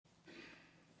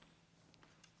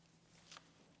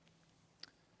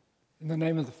In the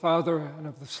name of the Father, and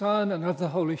of the Son, and of the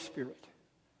Holy Spirit.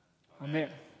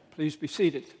 Amen. Please be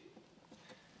seated.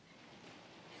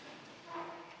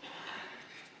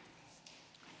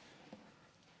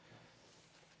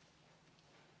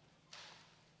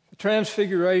 The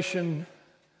Transfiguration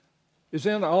is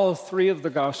in all three of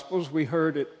the Gospels. We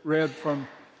heard it read from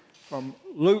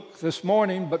Luke this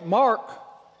morning, but Mark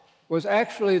was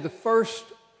actually the first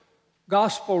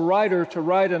gospel writer to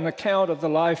write an account of the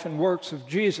life and works of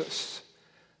Jesus.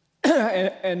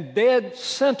 and dead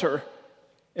center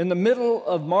in the middle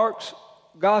of Mark's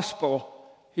gospel,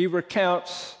 he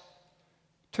recounts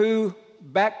two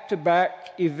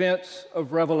back-to-back events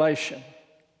of revelation: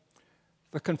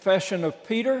 the confession of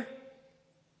Peter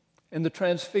and the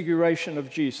transfiguration of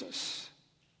Jesus.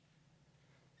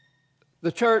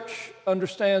 The church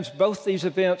understands both these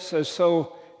events as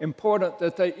so important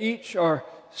that they each are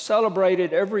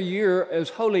celebrated every year as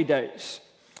holy days.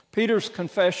 Peter's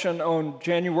confession on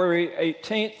January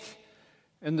 18th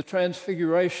and the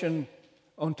transfiguration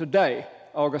on today,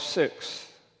 August 6th.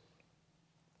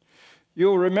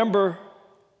 You'll remember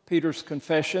Peter's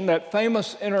confession, that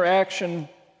famous interaction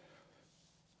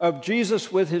of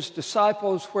Jesus with his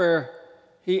disciples where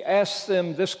he asks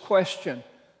them this question: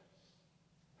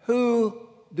 "Who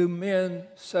do men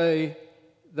say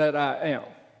that I am?"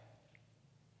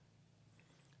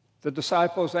 The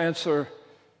disciples answer,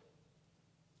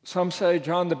 some say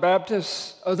John the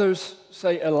Baptist, others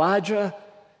say Elijah,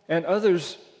 and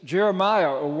others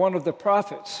Jeremiah or one of the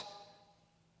prophets.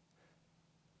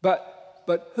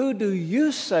 But who do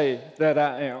you say that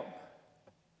I am?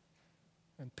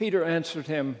 And Peter answered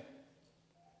him,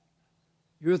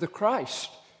 "You're the Christ."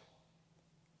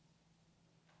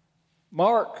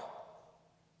 Mark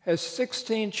has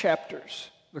 16 chapters.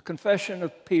 The confession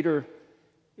of Peter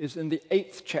is in the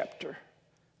 8th chapter.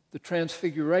 The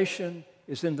Transfiguration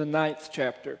is in the 9th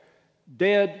chapter.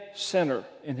 Dead center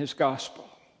in his gospel.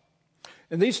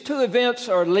 And these two events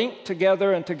are linked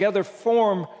together and together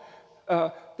form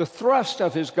the thrust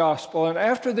of his gospel. And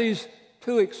after these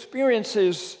two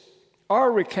experiences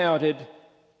are recounted,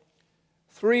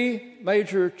 three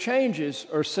major changes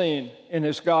are seen in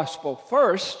his gospel.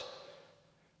 First,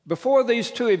 before these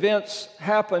two events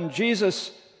happen,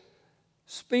 Jesus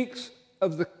speaks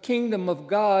of the kingdom of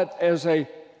God as a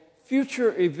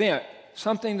future event,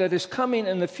 something that is coming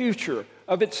in the future,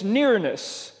 of its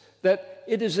nearness, that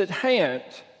it is at hand.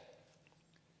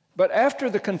 But after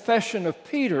the confession of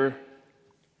Peter,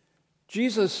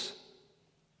 Jesus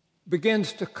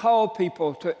begins to call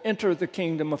people to enter the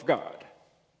kingdom of God.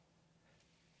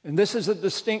 And this is a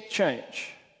distinct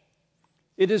change.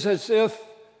 It is as if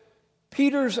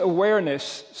Peter's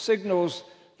awareness signals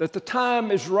that the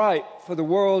time is right for the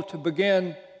world to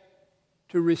begin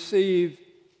to receive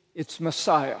its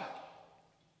Messiah.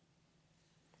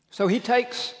 So he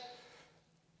takes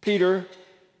Peter,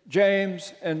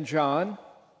 James, and John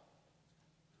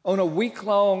on a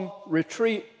week-long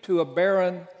retreat to a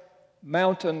barren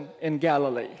mountain in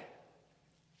Galilee.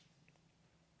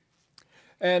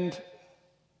 And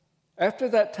after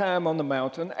that time on the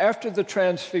mountain, after the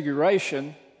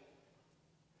Transfiguration,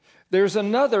 there's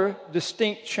another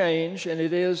distinct change, and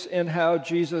it is in how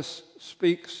Jesus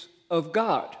speaks of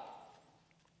God.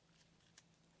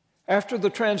 After the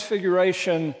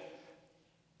Transfiguration,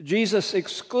 Jesus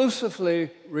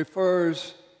exclusively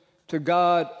refers to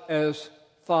God as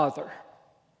Father.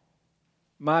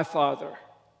 My Father,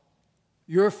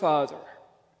 your Father,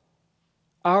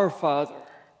 our Father.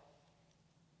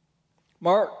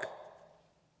 Mark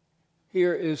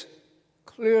here is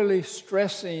clearly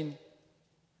stressing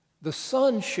the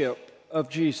sonship of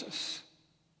Jesus,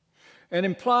 and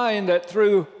implying that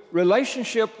through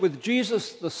relationship with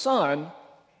Jesus the Son,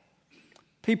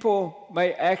 people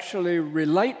may actually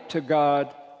relate to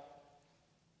God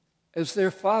as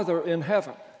their Father in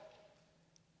heaven.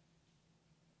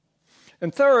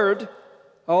 And third,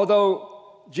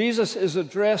 although Jesus is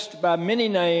addressed by many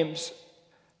names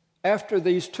after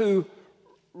these two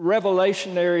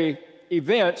revelationary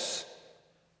events,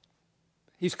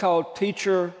 he's called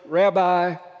teacher,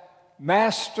 rabbi,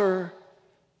 master,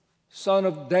 son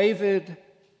of David,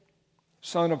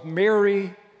 son of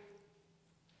Mary,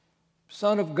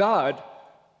 Son of God.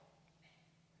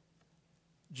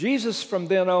 Jesus from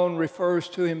then on refers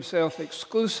to himself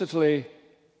exclusively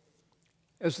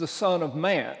as the Son of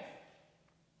Man.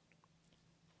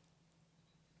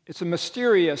 It's a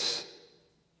mysterious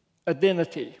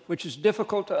identity, which is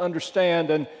difficult to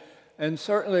understand, and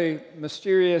certainly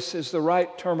mysterious is the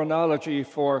right terminology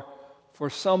for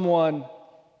someone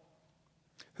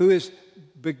who is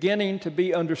beginning to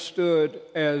be understood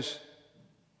as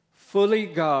fully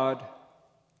God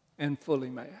and fully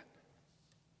man.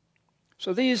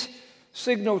 So these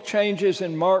signal changes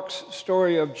in Mark's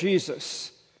story of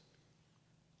Jesus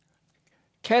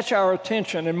catch our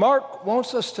attention. And Mark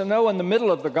wants us to know in the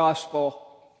middle of the gospel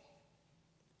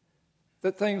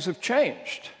that things have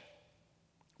changed.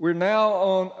 We're now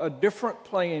on a different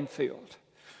playing field.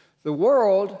 The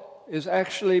world is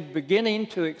actually beginning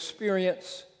to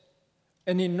experience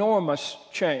an enormous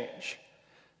change.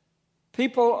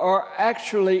 People are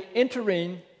actually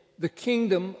entering the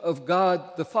kingdom of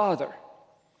God the Father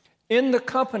in the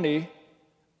company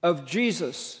of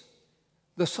Jesus,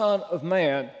 the Son of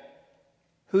Man,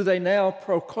 who they now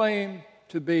proclaim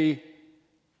to be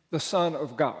the Son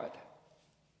of God.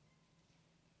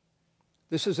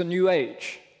 This is a new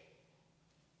age,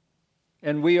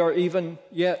 and we are even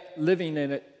yet living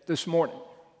in it this morning.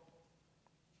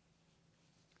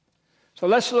 So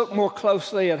let's look more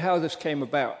closely at how this came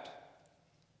about.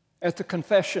 At the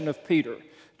confession of Peter,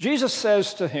 Jesus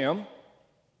says to him,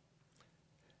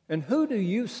 "And who do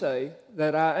you say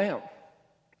that I am?"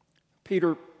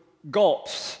 Peter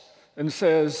gulps and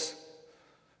says,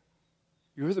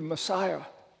 "You're the Messiah,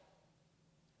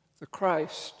 the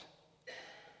Christ,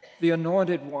 the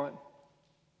Anointed One,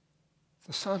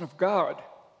 the Son of God."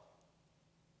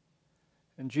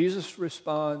 And Jesus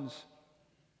responds,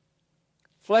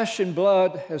 "Flesh and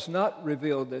blood has not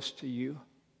revealed this to you,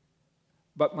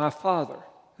 but my Father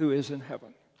who is in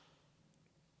heaven."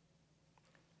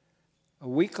 A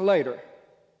week later,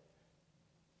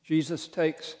 Jesus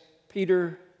takes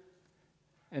Peter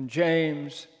and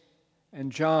James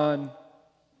and John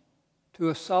to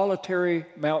a solitary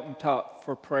mountaintop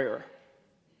for prayer.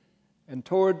 And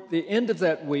toward the end of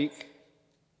that week,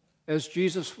 as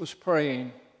Jesus was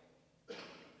praying,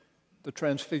 the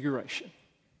Transfiguration.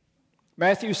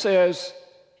 Matthew says,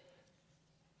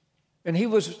 "And he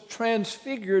was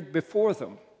transfigured before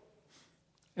them,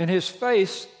 and his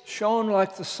face shone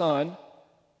like the sun,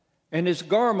 and his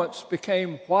garments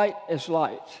became white as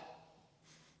light."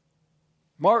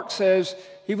 Mark says,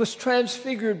 "He was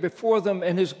transfigured before them,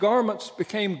 and his garments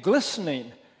became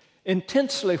glistening,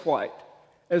 intensely white,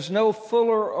 as no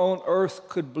fuller on earth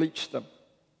could bleach them."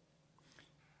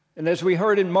 And as we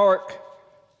heard in Mark,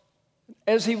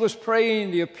 as he was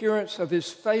praying, the appearance of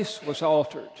his face was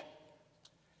altered,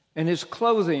 and his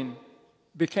clothing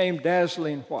became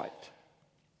dazzling white.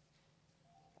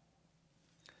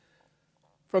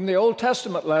 From the Old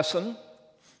Testament lesson,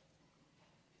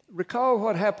 recall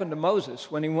what happened to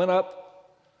Moses when he went up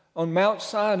on Mount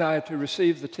Sinai to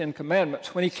receive the Ten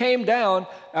Commandments. When he came down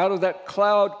out of that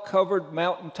cloud-covered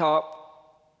mountaintop,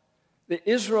 the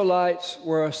Israelites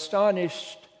were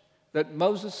astonished that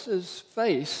Moses'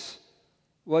 face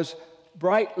was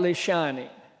brightly shining.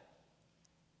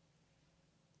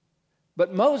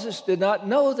 But Moses did not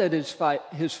know that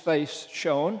his face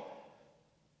shone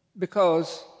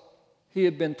because he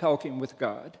had been talking with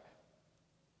God.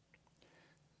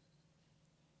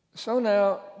 So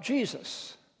now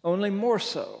Jesus, only more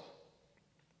so.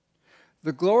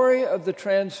 The glory of the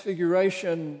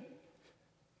Transfiguration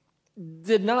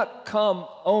did not come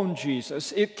on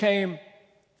Jesus. It came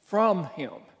from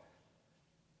him,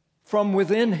 from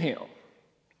within him.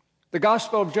 The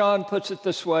Gospel of John puts it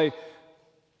this way: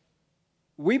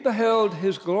 "We beheld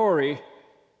his glory,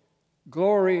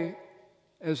 glory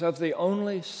as of the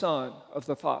only Son of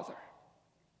the Father."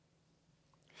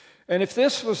 And if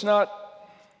this was not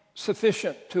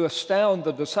sufficient to astound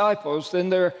the disciples, then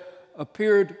there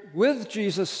appeared with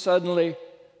Jesus suddenly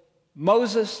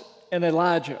Moses and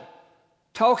Elijah,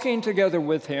 talking together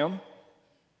with him,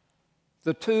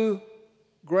 the two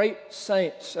great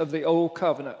saints of the Old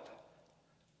Covenant.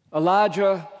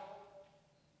 Elijah,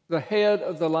 the head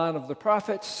of the line of the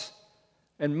prophets,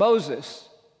 and Moses,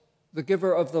 the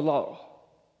giver of the law.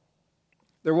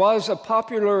 There was a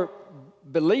popular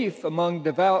belief among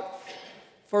devout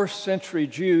first century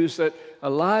Jews that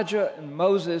Elijah and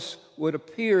Moses would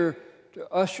appear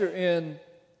to usher in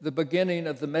the beginning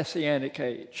of the Messianic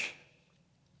age.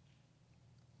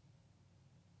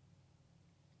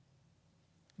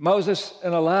 Moses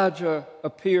and Elijah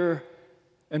appear,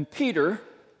 and Peter,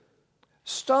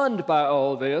 stunned by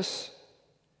all this,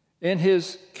 in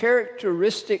his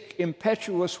characteristic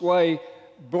impetuous way,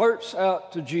 blurts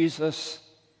out to Jesus,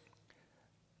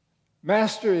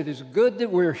 "Master, it is good that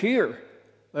we're here.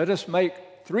 Let us make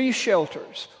 3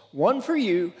 shelters, one for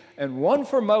you, and one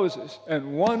for Moses,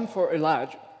 and one for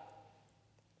Elijah."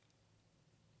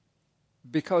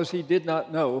 Because he did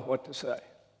not know what to say.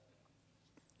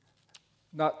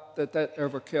 Not that that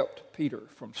ever kept Peter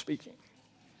from speaking.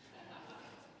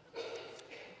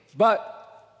 But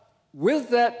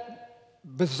with that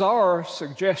bizarre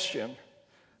suggestion,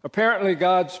 apparently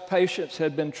God's patience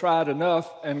had been tried enough,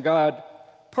 and God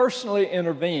personally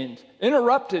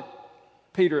interrupted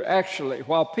Peter actually.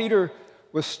 While Peter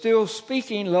was still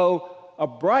speaking, lo, a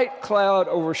bright cloud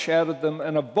overshadowed them,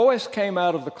 and a voice came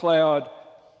out of the cloud,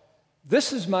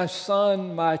 "This is my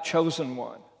son, my chosen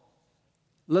one.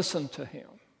 Listen to him."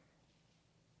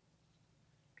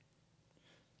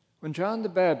 When John the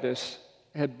Baptist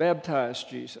had baptized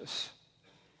Jesus,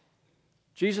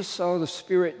 Jesus saw the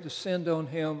Spirit descend on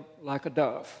him like a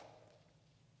dove.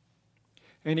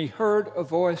 And he heard a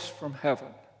voice from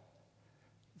heaven,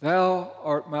 "Thou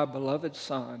art my beloved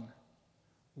Son,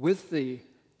 with thee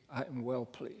I am well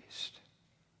pleased."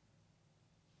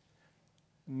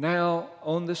 Now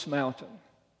on this mountain,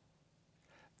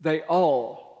 they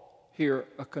all hear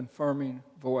a confirming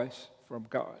voice from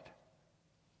God.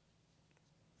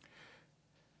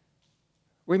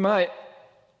 We might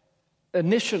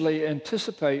initially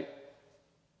anticipate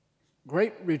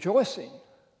great rejoicing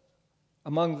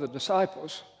among the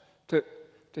disciples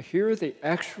to hear the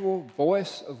actual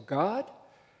voice of God.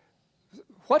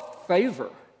 What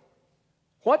favor,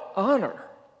 what honor,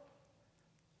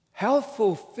 how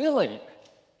fulfilling,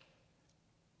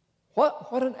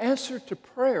 what an answer to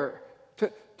prayer,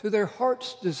 to their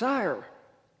heart's desire.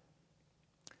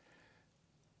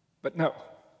 But no,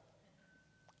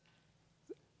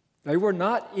 they were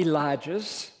not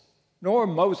Elijah's nor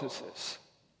Moses's,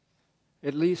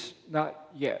 at least not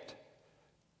yet.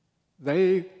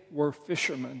 They were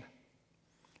fishermen.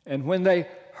 And when they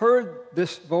heard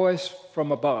this voice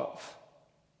from above,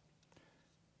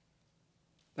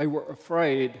 they were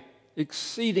afraid,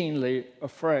 exceedingly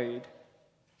afraid.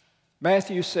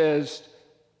 Matthew says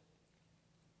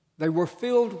they were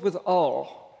filled with awe.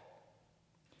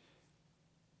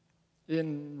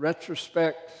 In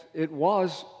retrospect, it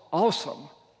was awesome.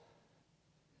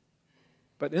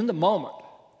 But in the moment,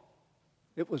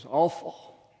 it was awful.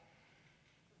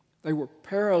 They were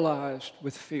paralyzed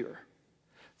with fear.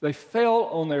 They fell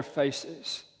on their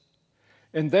faces,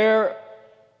 and there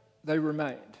they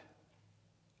remained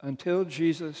until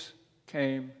Jesus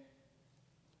came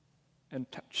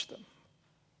and touched them.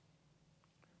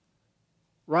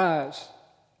 "Rise,"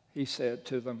 he said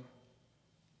to them,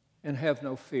 "and have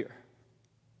no fear."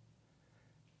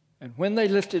 And when they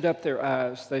lifted up their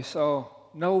eyes, they saw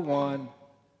no one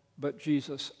but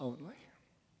Jesus only.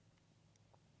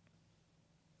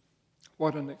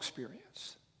 What an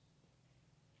experience.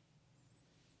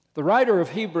 The writer of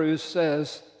Hebrews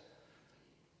says,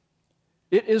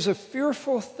 "It is a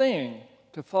fearful thing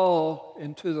to fall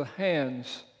into the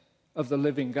hands of the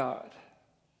living God."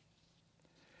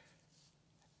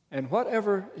 And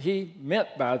whatever he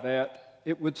meant by that,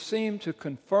 it would seem to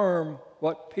confirm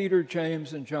what Peter,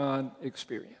 James, and John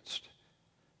experienced.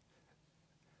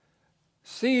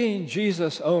 Seeing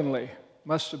Jesus only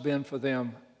must have been for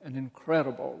them an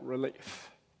incredible relief.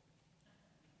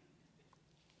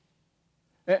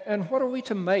 And what are we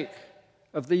to make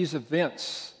of these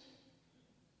events,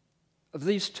 of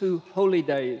these two holy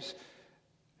days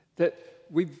that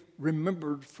we've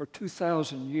remembered for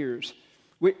 2,000 years?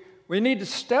 We need to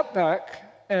step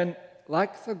back and,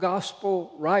 like the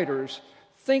gospel writers,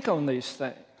 think on these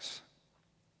things.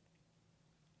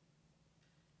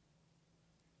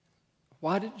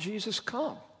 Why did Jesus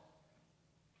come?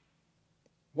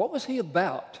 What was he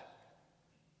about?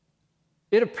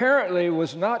 It apparently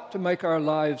was not to make our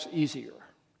lives easier,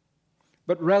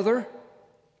 but rather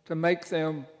to make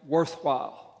them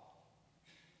worthwhile.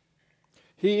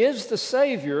 He is the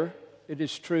Savior, it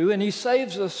is true, and he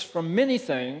saves us from many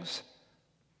things,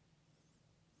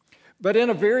 but in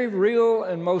a very real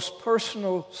and most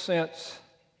personal sense,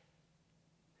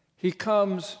 he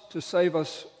comes to save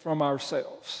us from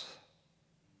ourselves.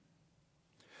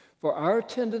 For our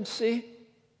tendency,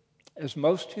 as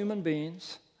most human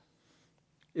beings,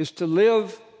 is to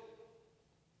live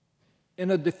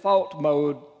in a default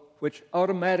mode which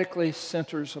automatically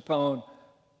centers upon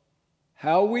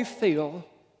how we feel,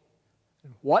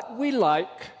 and what we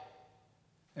like,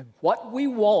 and what we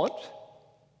want,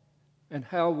 and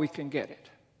how we can get it.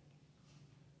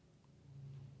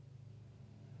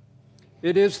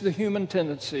 It is the human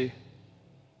tendency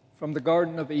from the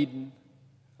Garden of Eden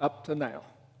up to now.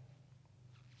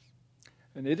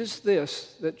 And it is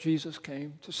this that Jesus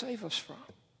came to save us from.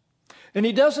 And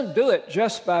he doesn't do it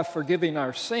just by forgiving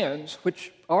our sins,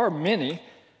 which are many.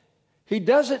 He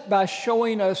does it by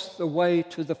showing us the way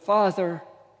to the Father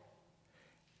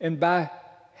and by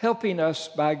helping us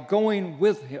by going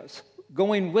with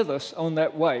us on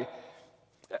that way.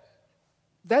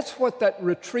 That's what that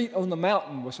retreat on the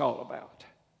mountain was all about.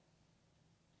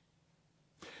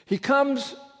 He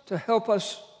comes to help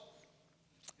us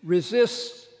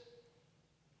resist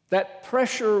that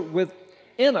pressure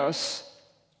within us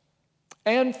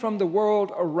and from the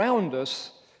world around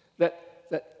us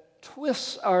that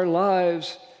twists our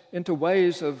lives into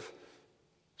ways of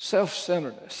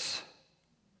self-centeredness.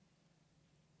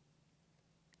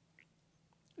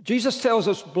 Jesus tells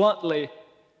us bluntly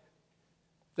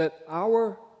that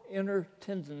our inner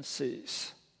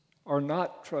tendencies are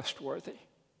not trustworthy,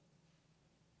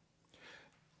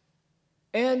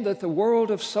 and that the world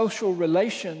of social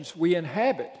relations we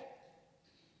inhabit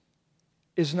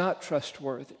is not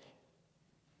trustworthy,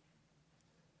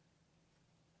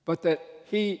 but that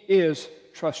He is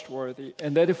trustworthy,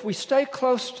 and that if we stay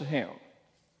close to Him,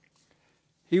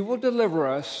 He will deliver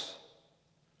us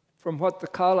from what the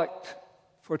collect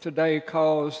for today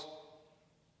calls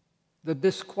the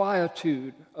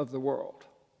disquietude of the world.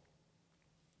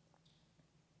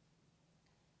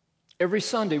 Every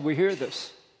Sunday we hear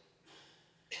this.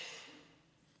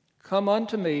 Come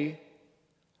unto me,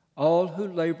 all who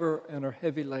labor and are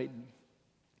heavy laden.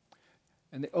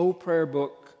 And the old prayer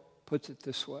book puts it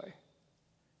this way: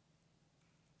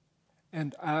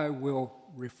 and I will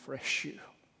refresh you.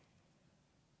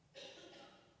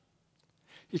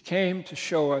 He came to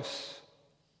show us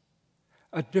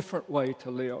a different way to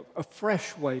live, a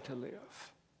fresh way to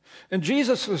live. And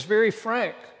Jesus was very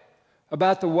frank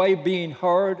about the way being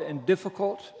hard and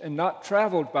difficult and not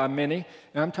traveled by many.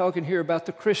 And I'm talking here about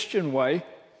the Christian way.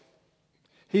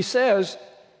 He says,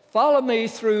 follow me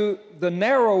through the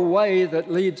narrow way that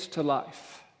leads to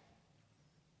life.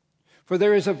 For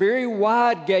there is a very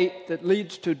wide gate that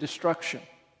leads to destruction,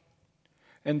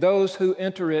 and those who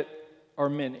enter it are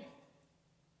many.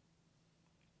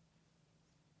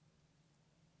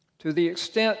 To the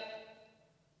extent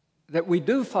that we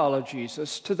do follow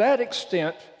Jesus, to that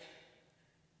extent,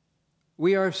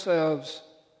 we ourselves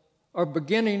are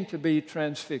beginning to be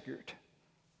transfigured.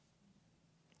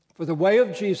 For the way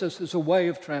of Jesus is a way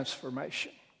of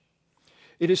transformation.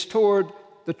 It is toward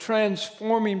the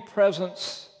transforming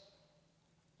presence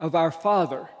of our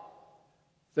Father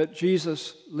that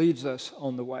Jesus leads us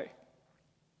on the way.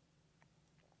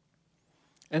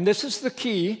 And this is the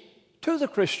key to the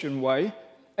Christian way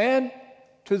and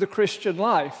to the Christian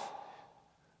life.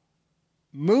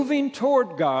 Moving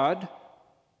toward God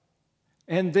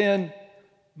and then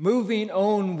moving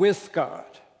on with God.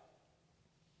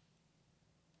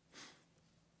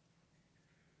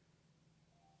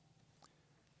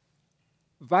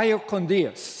 Vaya con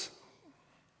Dios.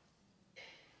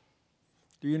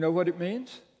 Do you know what it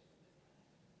means?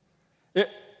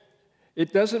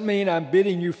 It doesn't mean I'm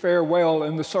bidding you farewell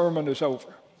and the sermon is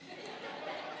over.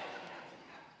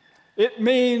 It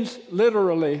means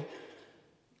literally,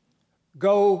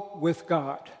 go with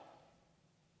God.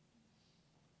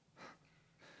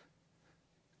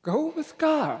 Go with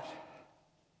God.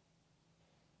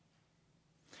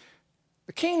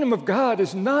 The kingdom of God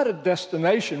is not a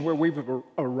destination where we've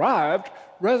arrived.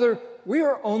 Rather, we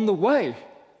are on the way.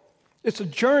 It's a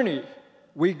journey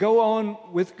we go on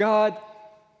with God,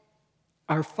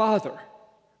 our Father,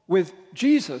 with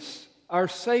Jesus, our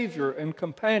Savior and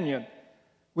companion,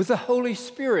 with the Holy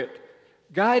Spirit,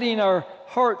 guiding our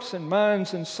hearts and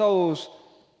minds and souls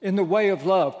in the way of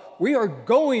love. We are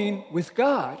going with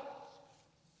God.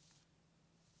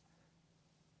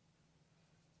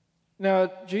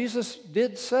 Now, Jesus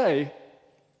did say,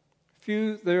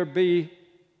 few there be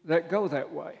that go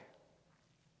that way.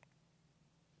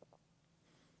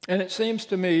 And it seems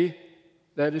to me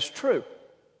that is true.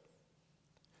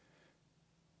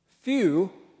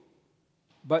 Few,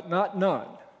 but not none.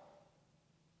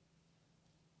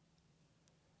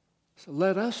 So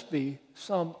let us be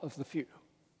some of the few.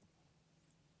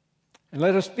 And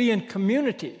let us be in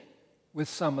community with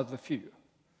some of the few.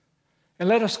 And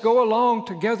let us go along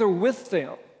together with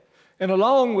them. And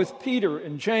along with Peter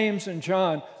and James and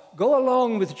John, go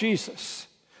along with Jesus.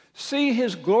 See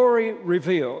His glory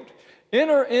revealed.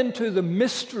 Enter into the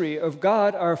mystery of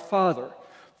God our Father.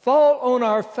 Fall on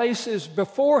our faces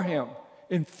before Him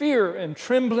in fear and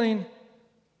trembling,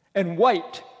 and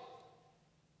wait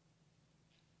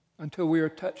until we are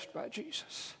touched by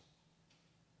Jesus.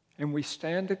 And we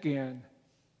stand again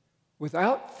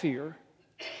without fear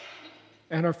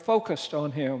and are focused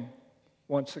on Him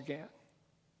once again.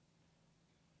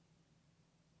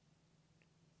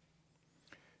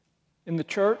 In the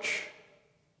church,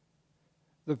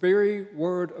 the very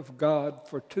Word of God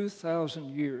for 2,000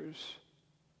 years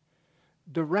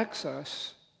directs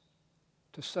us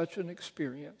to such an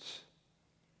experience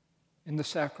in the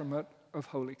sacrament of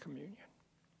Holy Communion,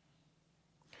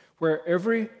 where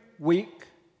every week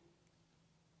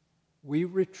we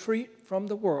retreat from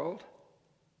the world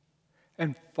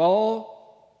and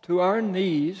fall to our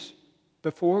knees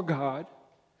before God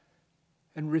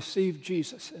and receive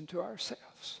Jesus into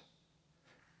ourselves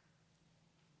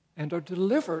and are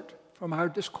delivered from our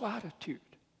disquietude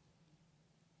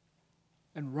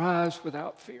and rise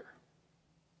without fear.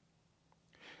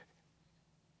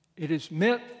 It is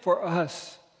meant for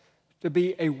us to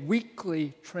be a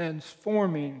weekly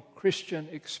transforming Christian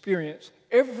experience,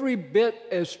 every bit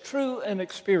as true an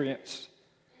experience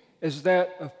as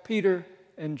that of Peter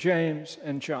and James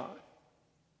and John.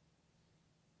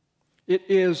 It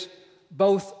is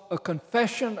both a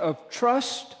confession of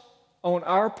trust on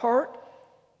our part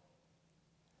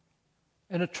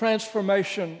and a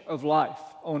transformation of life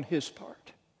on his part.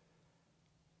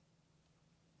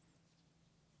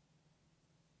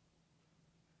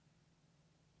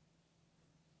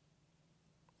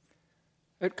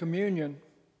 At communion,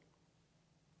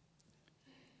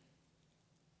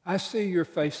 I see your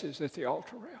faces at the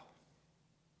altar rail.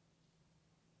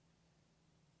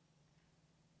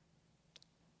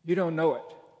 You don't know it,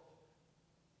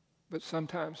 but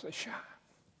sometimes they shine.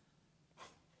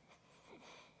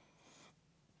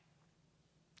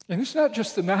 And it's not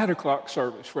just the 9 o'clock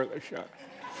service where they shine.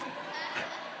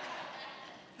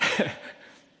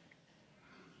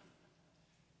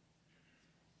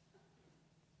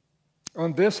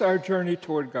 On this, our journey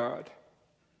toward God,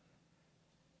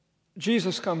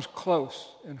 Jesus comes close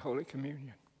in Holy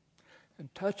Communion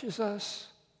and touches us,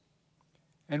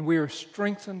 and we are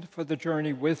strengthened for the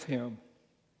journey with him,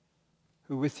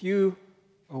 who with you,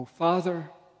 O Father,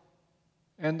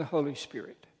 and the Holy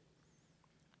Spirit,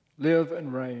 live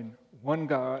and reign, one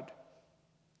God,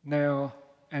 now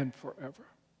and forever.